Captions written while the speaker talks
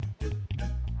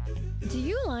Do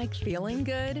you like feeling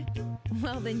good?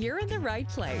 Well, then you're in the right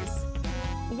place.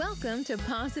 Welcome to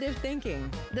Positive Thinking,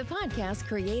 the podcast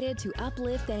created to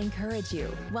uplift and encourage you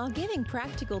while giving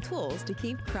practical tools to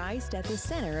keep Christ at the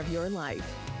center of your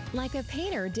life. Like a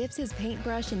painter dips his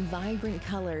paintbrush in vibrant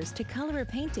colors to color a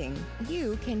painting,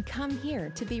 you can come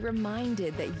here to be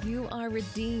reminded that you are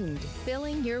redeemed,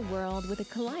 filling your world with a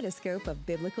kaleidoscope of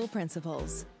biblical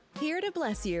principles. Here to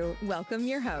bless you, welcome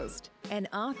your host, an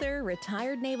author,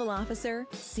 retired naval officer,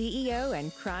 CEO,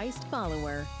 and Christ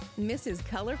follower, Mrs.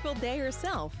 Colorful Day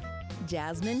herself,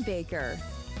 Jasmine Baker.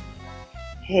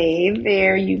 Hey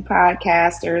there, you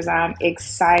podcasters. I'm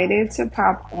excited to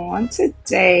pop on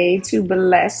today to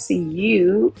bless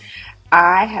you.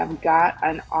 I have got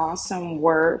an awesome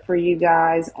word for you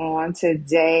guys on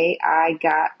today. I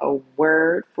got a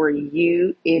word for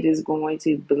you. It is going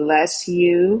to bless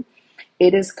you.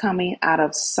 It is coming out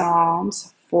of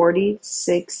Psalms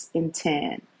 46 and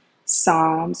 10.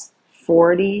 Psalms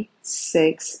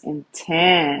 46 and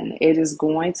 10. It is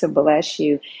going to bless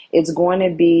you. It's going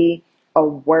to be a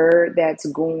word that's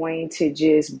going to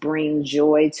just bring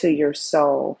joy to your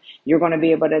soul. You're going to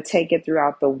be able to take it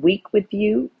throughout the week with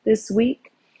you this week.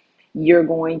 You're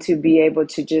going to be able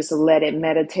to just let it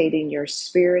meditate in your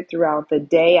spirit throughout the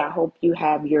day. I hope you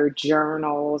have your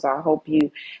journals. I hope you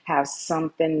have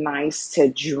something nice to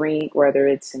drink, whether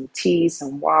it's some tea,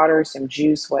 some water, some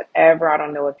juice, whatever. I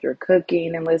don't know if you're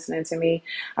cooking and listening to me.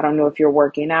 I don't know if you're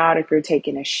working out, if you're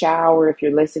taking a shower, if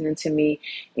you're listening to me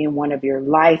in one of your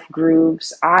life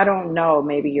groups. I don't know.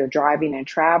 Maybe you're driving and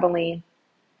traveling.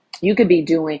 You could be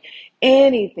doing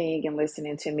anything and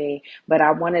listening to me, but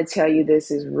I want to tell you this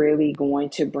is really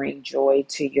going to bring joy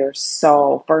to your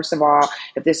soul. First of all,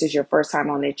 if this is your first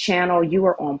time on the channel, you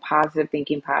are on Positive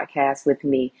Thinking Podcast with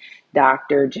me,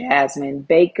 Dr. Jasmine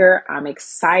Baker. I'm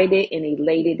excited and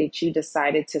elated that you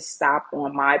decided to stop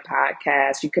on my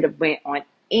podcast. You could have went on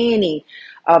any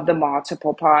of the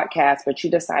multiple podcasts, but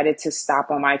you decided to stop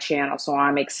on my channel. So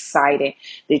I'm excited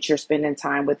that you're spending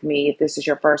time with me. If this is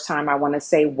your first time, I want to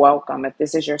say welcome. If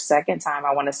this is your second time,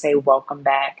 I want to say welcome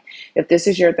back. If this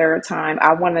is your third time,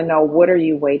 I want to know, what are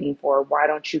you waiting for? Why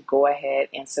don't you go ahead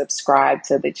and subscribe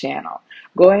to the channel?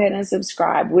 Go ahead and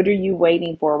subscribe. What are you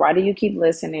waiting for? Why do you keep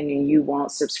listening and you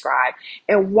won't subscribe?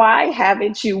 And why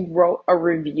haven't you wrote a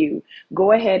review?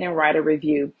 Go ahead and write a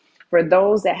review. For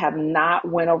those that have not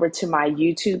went over to my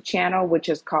YouTube channel, which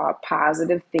is called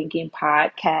Positive Thinking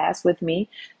Podcast with me,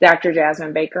 Dr.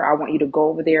 Jasmine Baker, I want you to go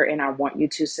over there and I want you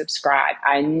to subscribe.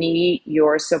 I need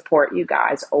your support, you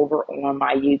guys, over on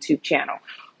my YouTube channel.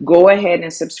 Go ahead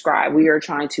and subscribe. We are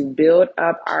trying to build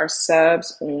up our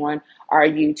subs on our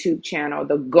YouTube channel.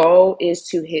 The goal is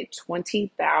to hit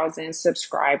 20,000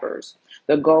 subscribers.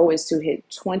 The goal is to hit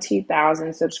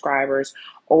 20,000 subscribers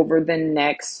over the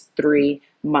next 3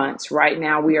 months. Right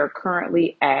now, we are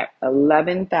currently at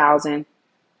 11,000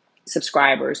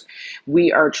 subscribers.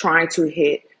 We are trying to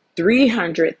hit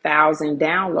 300,000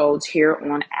 downloads here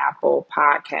on Apple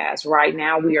Podcasts. Right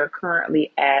now, we are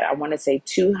currently at, I want to say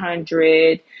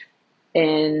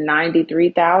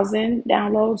 293,000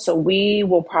 downloads. So we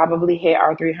will probably hit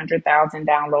our 300,000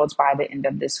 downloads by the end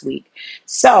of this week.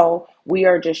 So we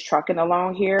are just trucking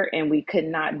along here and we could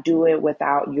not do it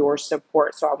without your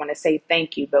support. So I want to say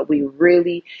thank you, but we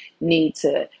really need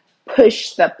to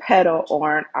push the pedal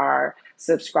on our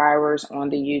subscribers on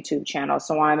the YouTube channel.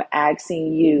 So I'm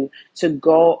asking you to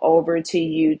go over to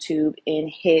YouTube and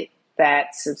hit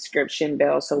that subscription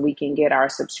bell so we can get our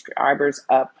subscribers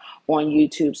up on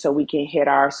YouTube, so we can hit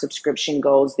our subscription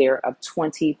goals there of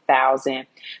 20,000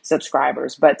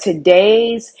 subscribers. But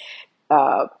today's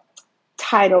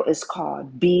title is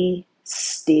called Be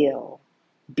Still.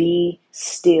 Be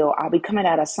still. I'll be coming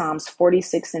out of Psalms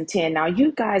 46 and 10. Now,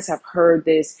 you guys have heard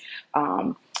this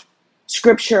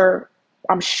scripture,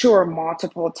 I'm sure,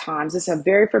 multiple times. It's a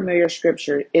very familiar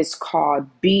scripture. It's called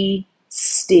Be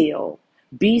Still.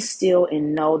 Be still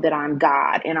and know that I'm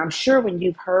God. And I'm sure when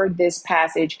you've heard this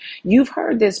passage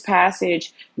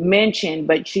mentioned,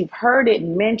 but you've heard it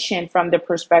mentioned from the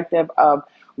perspective of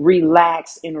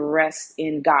relax and rest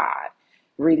in God.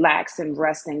 Relax and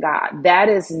rest in God. That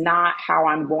is not how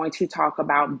I'm going to talk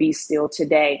about be still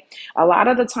today. A lot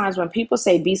of the times when people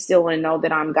say be still and know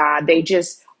that I'm God, they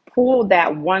just pull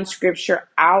that one scripture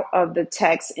out of the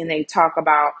text and they talk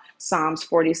about Psalms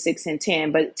 46 and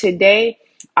 10. But today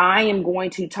I am going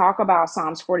to talk about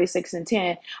Psalms 46 and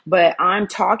 10, but I'm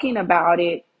talking about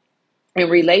it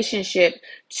in relationship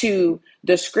to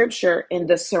the scripture and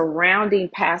the surrounding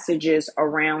passages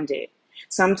around it.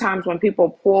 Sometimes when people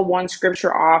pull one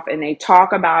scripture off and they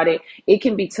talk about it, it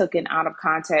can be taken out of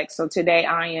context. So today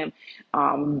I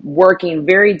am working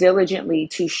very diligently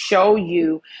to show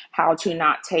you how to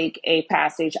not take a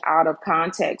passage out of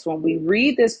context. When we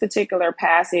read this particular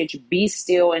passage, be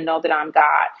still and know that I'm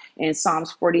God, in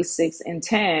Psalms 46 and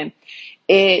 10,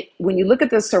 when you look at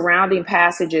the surrounding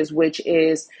passages, which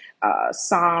is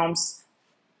Psalms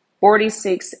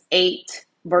 46, 8,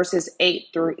 verses 8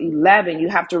 through 11, you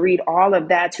have to read all of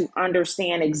that to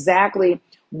understand exactly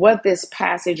what this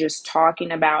passage is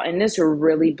talking about. And this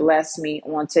really blessed me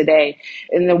on today.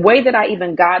 And the way that I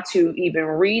even got to even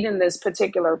read in this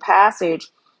particular passage,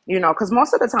 because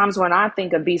most of the times when I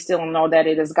think of be still and know that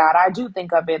it is God, I do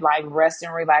think of it like rest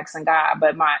and relax in God.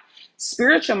 But my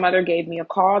spiritual mother gave me a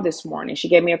call this morning. She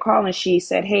gave me a call and she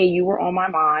said, hey, you were on my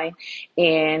mind.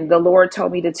 And the Lord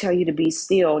told me to tell you to be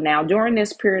still. Now, during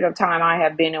this period of time, I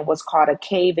have been in what's called a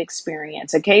cave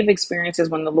experience. A cave experience is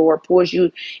when the Lord pulls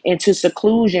you into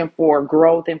seclusion for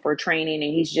growth and for training.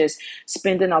 And he's just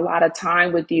spending a lot of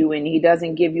time with you. And he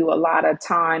doesn't give you a lot of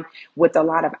time with a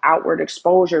lot of outward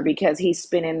exposure because he's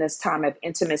spending this time of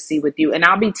intimacy with you. And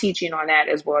I'll be teaching on that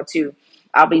as well, too.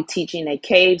 I'll be teaching a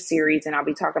cave series, and I'll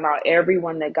be talking about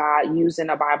everyone that God used in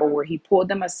the Bible where he pulled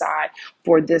them aside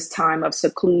for this time of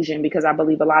seclusion, because I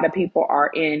believe a lot of people are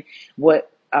in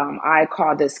what I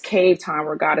call this cave time,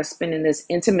 where God is spending this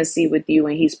intimacy with you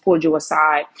and he's pulled you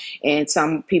aside. And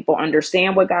some people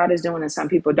understand what God is doing and some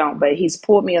people don't, but he's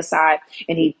pulled me aside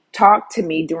and he talked to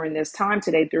me during this time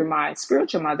today through my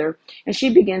spiritual mother, and she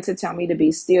began to tell me to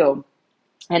be still.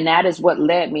 And that is what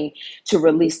led me to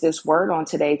release this word on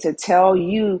today, to tell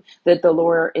you that the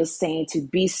Lord is saying to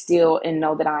be still and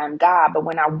know that I am God. But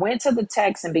when I went to the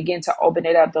text and began to open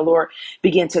it up, the Lord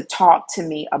began to talk to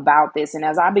me about this. And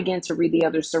as I began to read the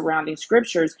other surrounding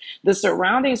scriptures, the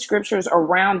surrounding scriptures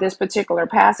around this particular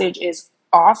passage is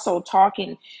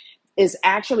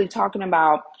actually talking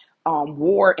about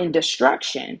war and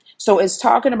destruction. So it's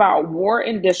talking about war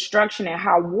and destruction and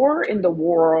how war in the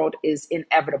world is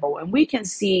inevitable. And we can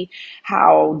see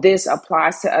how this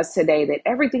applies to us today, that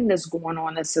everything that's going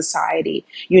on in society,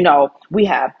 we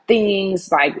have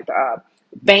things like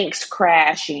banks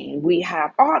crashing. We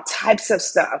have all types of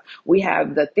stuff. We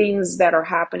have the things that are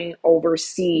happening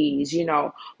overseas,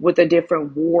 with the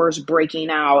different wars breaking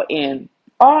out and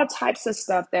all types of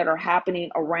stuff that are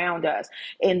happening around us.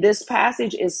 And this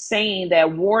passage is saying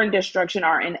that war and destruction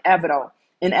are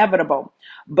inevitable.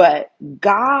 But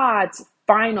God's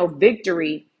final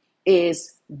victory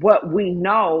is what we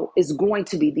know is going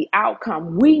to be the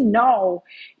outcome. We know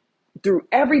through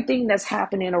everything that's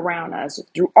happening around us,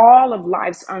 through all of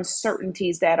life's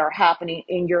uncertainties that are happening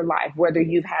in your life, whether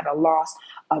you've had a loss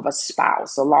of a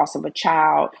spouse, a loss of a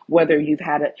child, whether you've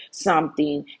had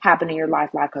something happen in your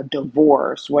life like a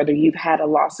divorce, whether you've had a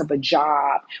loss of a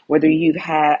job, whether you've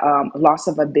had a loss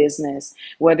of a business,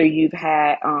 whether you've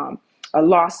had a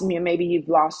loss, maybe you've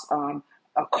lost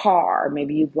a car,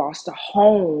 maybe you've lost a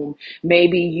home,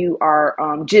 maybe you are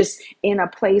just in a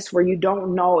place where you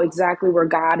don't know exactly where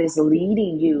God is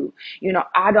leading you.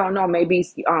 I don't know, maybe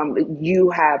you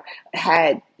have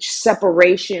had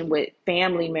separation with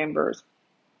family members,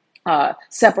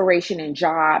 separation in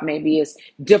job, maybe it's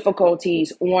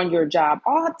difficulties on your job,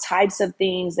 all types of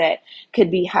things that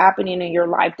could be happening in your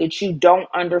life that you don't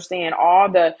understand, all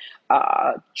the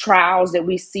trials that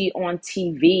we see on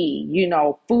TV,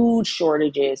 food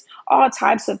shortages, all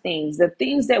types of things. The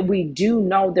things that we do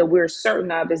know that we're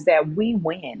certain of is that we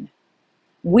win.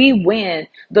 We win.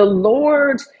 The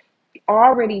Lord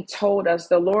already told us,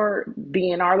 the Lord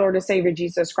being our Lord and Savior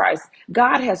Jesus Christ,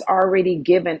 God has already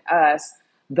given us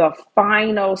the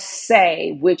final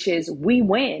say, which is we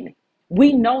win.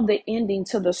 We know the ending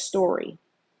to the story.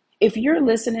 If you're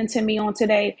listening to me on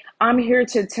today, I'm here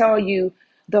to tell you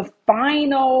the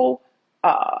final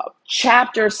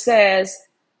chapter says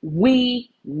we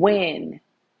win.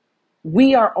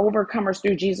 We are overcomers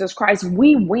through Jesus Christ.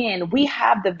 We win. We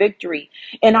have the victory.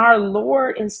 And our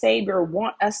Lord and Savior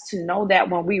want us to know that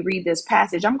when we read this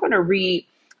passage. I'm going to read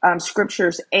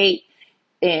scriptures 8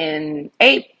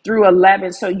 through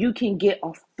 11 so you can get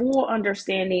a full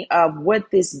understanding of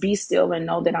what this be still and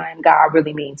know that I am God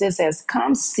really means. It says,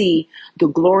 come see the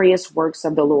glorious works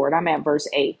of the Lord. I'm at verse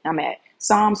 8. I'm at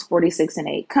Psalms 46 and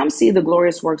 8. Come see the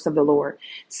glorious works of the Lord.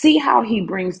 See how he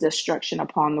brings destruction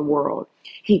upon the world.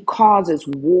 He causes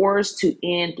wars to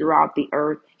end throughout the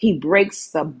earth. He breaks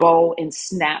the bow and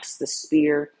snaps the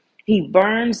spear. He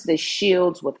burns the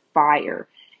shields with fire.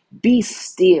 Be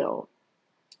still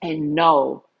and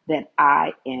know that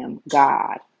I am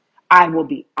God. I will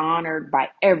be honored by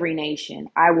every nation.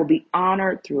 I will be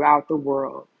honored throughout the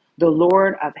world. The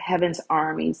Lord of heaven's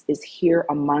armies is here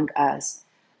among us.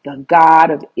 The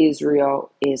God of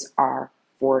Israel is our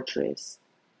fortress.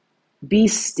 Be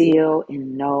still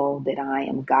and know that I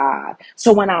am God.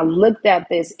 So when I looked at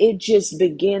this, it just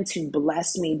began to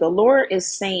bless me. The Lord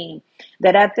is saying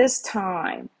that at this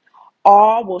time,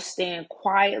 all will stand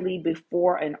quietly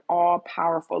before an all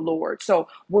powerful Lord. So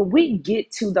when we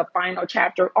get to the final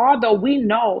chapter, although we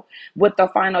know what the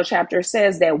final chapter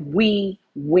says, that we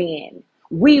win.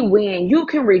 We win. You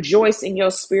can rejoice in your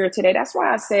spirit today. That's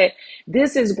why I said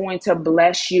this is going to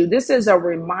bless you. This is a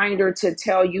reminder to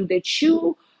tell you that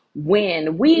you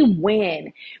win. We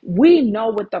win. We know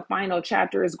what the final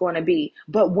chapter is going to be.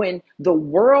 But when the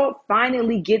world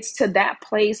finally gets to that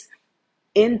place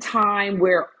in time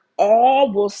where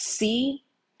all will see,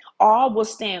 all will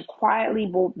stand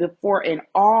quietly before an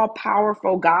all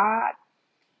powerful God,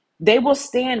 they will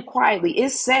stand quietly.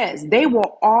 It says they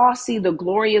will all see the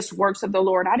glorious works of the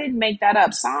Lord. I didn't make that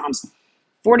up. Psalms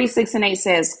 46:8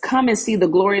 says, come and see the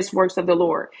glorious works of the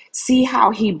Lord. See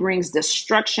how he brings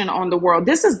destruction on the world.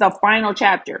 This is the final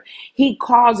chapter. He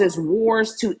causes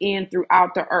wars to end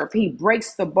throughout the earth. He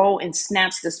breaks the bow and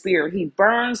snaps the spear. He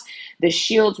burns the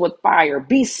shields with fire.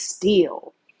 Be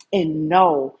still and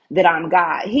know that I'm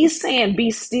God. He's saying be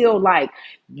still, like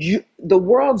the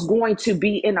world's going to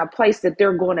be in a place that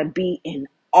they're going to be in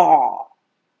awe.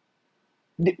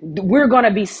 We're going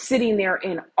to be sitting there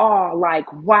in awe,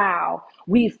 like, wow,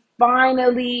 we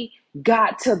finally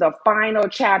got to the final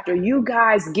chapter. You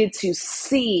guys get to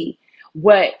see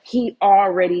what he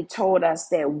already told us,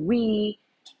 that we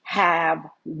have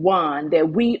won,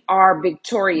 that we are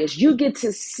victorious. You get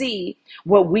to see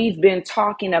what we've been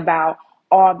talking about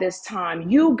all this time.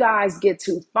 You guys get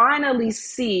to finally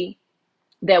see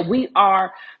that we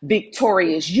are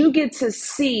victorious. You get to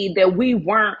see that we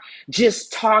weren't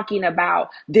just talking about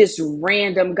this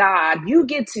random God. You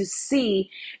get to see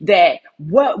that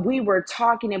what we were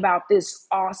talking about, this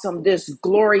awesome, this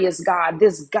glorious God,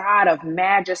 this God of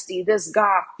majesty, this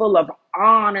God full of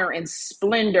honor and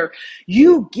splendor,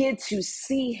 you get to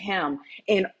see him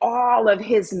in all of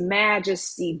his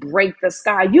majesty break the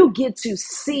sky. You get to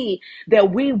see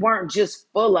that we weren't just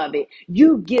full of it.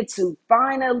 You get to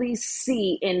finally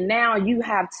see, and now you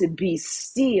have to be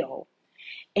still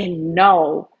and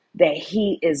know that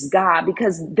he is God,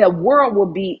 because the world will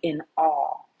be in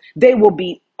awe. They will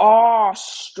be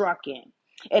awe-struck.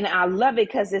 And I love it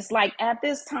because it's like at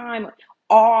this time,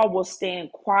 all will stand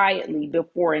quietly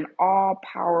before an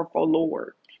all-powerful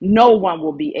Lord. No one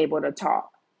will be able to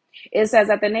talk. It says,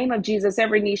 at the name of Jesus,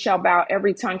 every knee shall bow,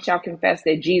 every tongue shall confess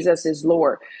that Jesus is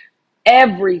Lord.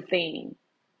 Everything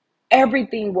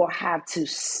will have to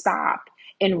stop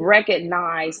and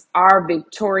recognize our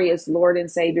victorious Lord and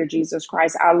Savior, Jesus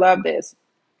Christ. I love this.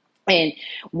 And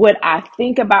what I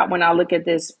think about when I look at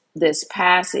this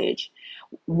passage,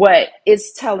 what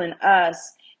it's telling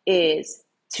us is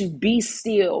to be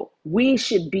still. We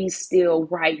should be still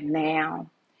right now.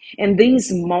 In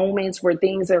these moments where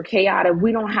things are chaotic,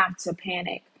 we don't have to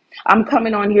panic. I'm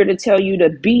coming on here to tell you to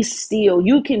be still.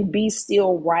 You can be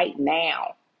still right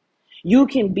now. You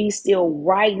can be still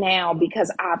right now, because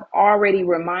I've already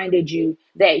reminded you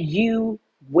that you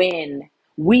win.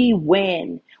 We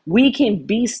win. We can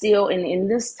be still. And in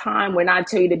this time, when I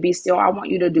tell you to be still, I want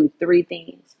you to do three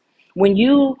things. When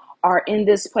you are in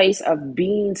this place of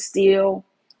being still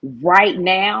right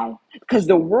now, because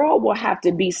the world will have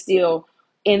to be still.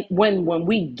 And when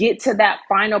we get to that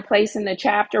final place in the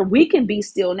chapter, we can be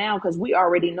still now because we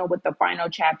already know what the final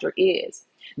chapter is.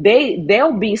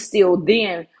 They'll be still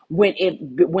then when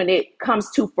it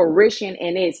comes to fruition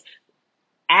and it's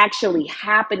actually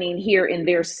happening here and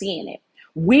they're seeing it.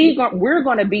 We're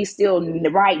going to be still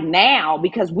right now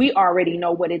because we already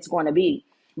know what it's going to be.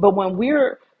 But when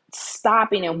we're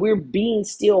stopping and we're being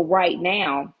still right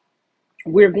now,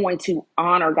 we're going to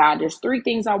honor God. There's three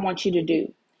things I want you to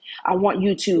do. I want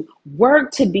you to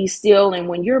work to be still. And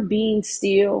when you're being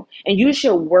still, and you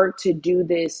should work to do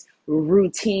this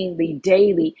routinely,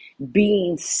 daily,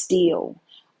 being still,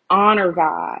 honor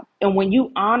God. And when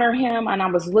you honor him, and I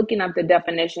was looking up the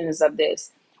definitions of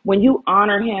this, when you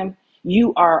honor him,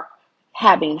 you are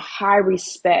having high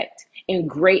respect and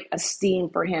great esteem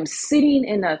for him, sitting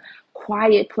in a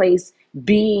quiet place,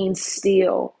 being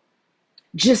still,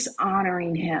 just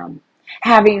honoring him,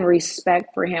 having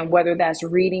respect for him, whether that's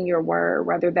reading your word,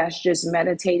 whether that's just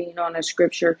meditating on a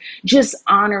scripture, just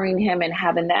honoring him and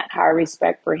having that high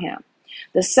respect for him.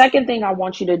 The second thing I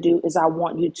want you to do is I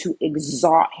want you to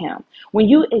exalt him. When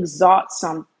you exalt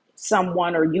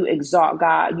someone or you exalt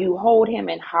God, you hold him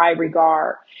in high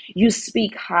regard. You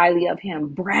speak highly of him,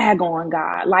 brag on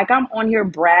God. Like I'm on here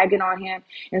bragging on him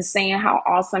and saying how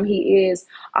awesome he is.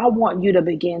 I want you to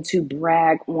begin to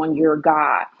brag on your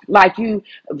God. Like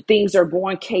things are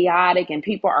going chaotic and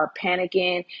people are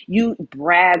panicking. You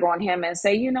brag on him and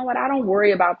say, you know what? I don't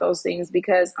worry about those things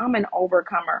because I'm an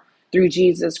overcomer through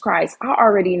Jesus Christ. I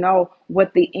already know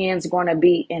what the end's going to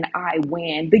be and I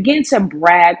win. Begin to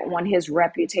brag on his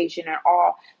reputation and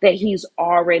all that he's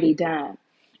already done.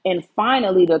 And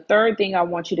finally, the third thing I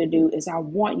want you to do is I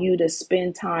want you to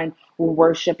spend time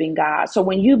worshiping God. So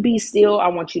when you be still, I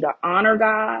want you to honor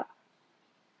God,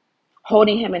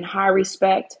 holding him in high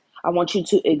respect. I want you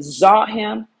to exalt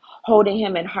him, holding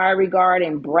him in high regard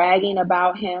and bragging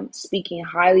about him, speaking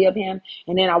highly of him.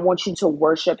 And then I want you to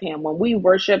worship him. When we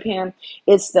worship him,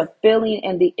 it's the feeling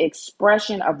and the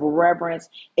expression of reverence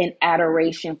and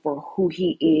adoration for who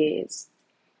he is.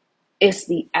 It's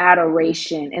the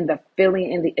adoration and the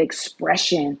feeling and the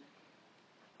expression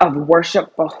of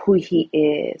worship for who he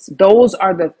is. Those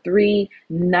are the three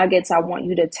nuggets I want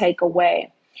you to take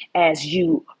away as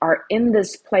you are in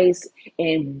this place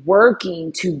and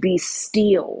working to be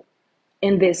still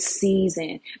in this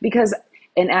season.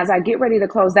 And as I get ready to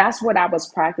close, that's what I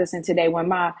was practicing today. When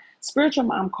my spiritual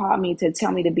mom called me to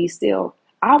tell me to be still,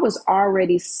 I was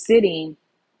already sitting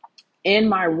in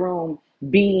my room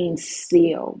being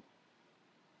still.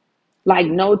 Like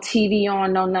no TV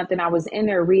on, no nothing. I was in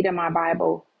there reading my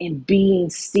Bible and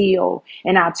being still.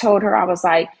 And I told her, I was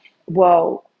like,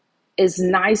 well, it's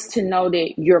nice to know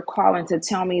that you're calling to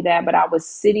tell me that, but I was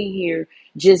sitting here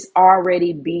just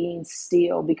already being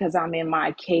still because I'm in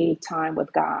my cave time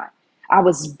with God. I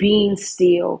was being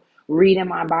still, reading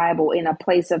my Bible in a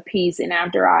place of peace. And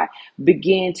after I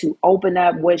began to open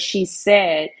up what she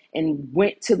said and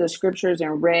went to the scriptures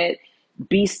and read,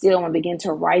 be still and begin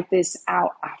to write this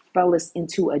out, I fell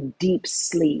into a deep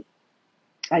sleep,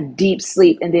 and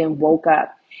then woke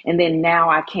up. And then now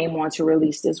I came on to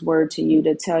release this word to you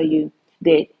to tell you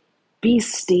that be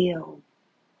still,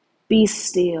 be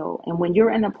still. And when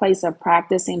you're in a place of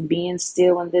practicing being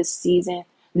still in this season,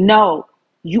 no,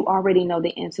 you already know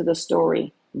the end to the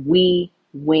story. We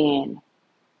win.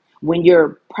 When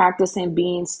you're practicing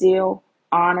being still,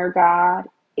 honor God,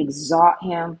 exalt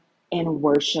him, and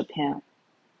worship him.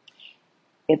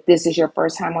 If this is your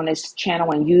first time on this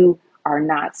channel and you are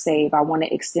not saved, I want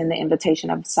to extend the invitation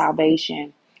of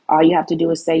salvation. All you have to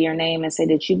do is say your name and say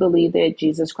that you believe that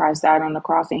Jesus Christ died on the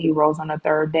cross and he rose on the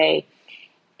third day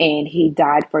and he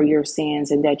died for your sins,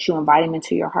 and that you invite him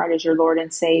into your heart as your Lord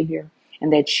and Savior,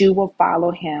 and that you will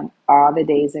follow him all the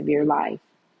days of your life.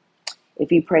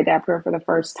 If you prayed that prayer for the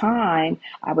first time,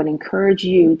 I would encourage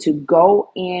you to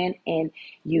go in and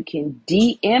you can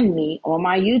DM me on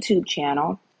my YouTube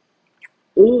channel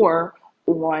or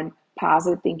on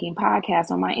Positive Thinking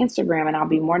Podcast on my Instagram, and I'll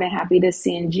be more than happy to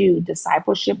send you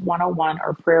Discipleship 101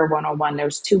 or Prayer 101.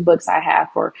 There's two books I have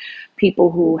for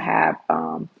people who have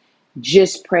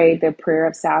just prayed the prayer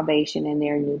of salvation and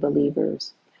they're new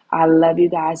believers. I love you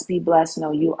guys. Be blessed.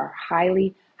 Know you are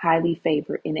highly, highly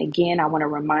favored. And again, I want to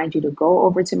remind you to go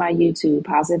over to my YouTube,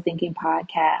 Positive Thinking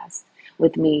Podcast,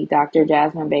 with me, Dr.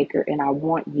 Jasmine Baker, and I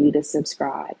want you to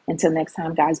subscribe. Until next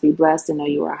time, guys, be blessed and know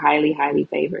you are highly, highly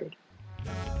favored.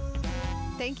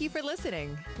 Thank you for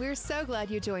listening. We're so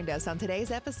glad you joined us on today's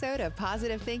episode of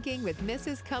Positive Thinking with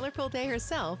Mrs. Colorful Day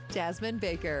herself, Jasmine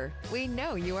Baker. We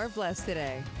know you are blessed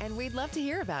today, and we'd love to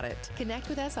hear about it. Connect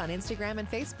with us on Instagram and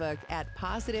Facebook at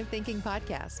Positive Thinking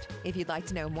Podcast. If you'd like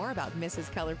to know more about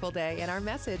Mrs. Colorful Day and our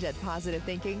message at Positive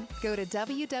Thinking, go to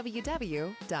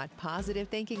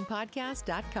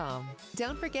www.positivethinkingpodcast.com.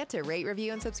 Don't forget to rate,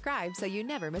 review, and subscribe so you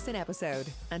never miss an episode.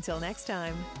 Until next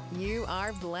time, you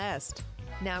are blessed.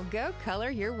 Now go color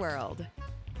your world.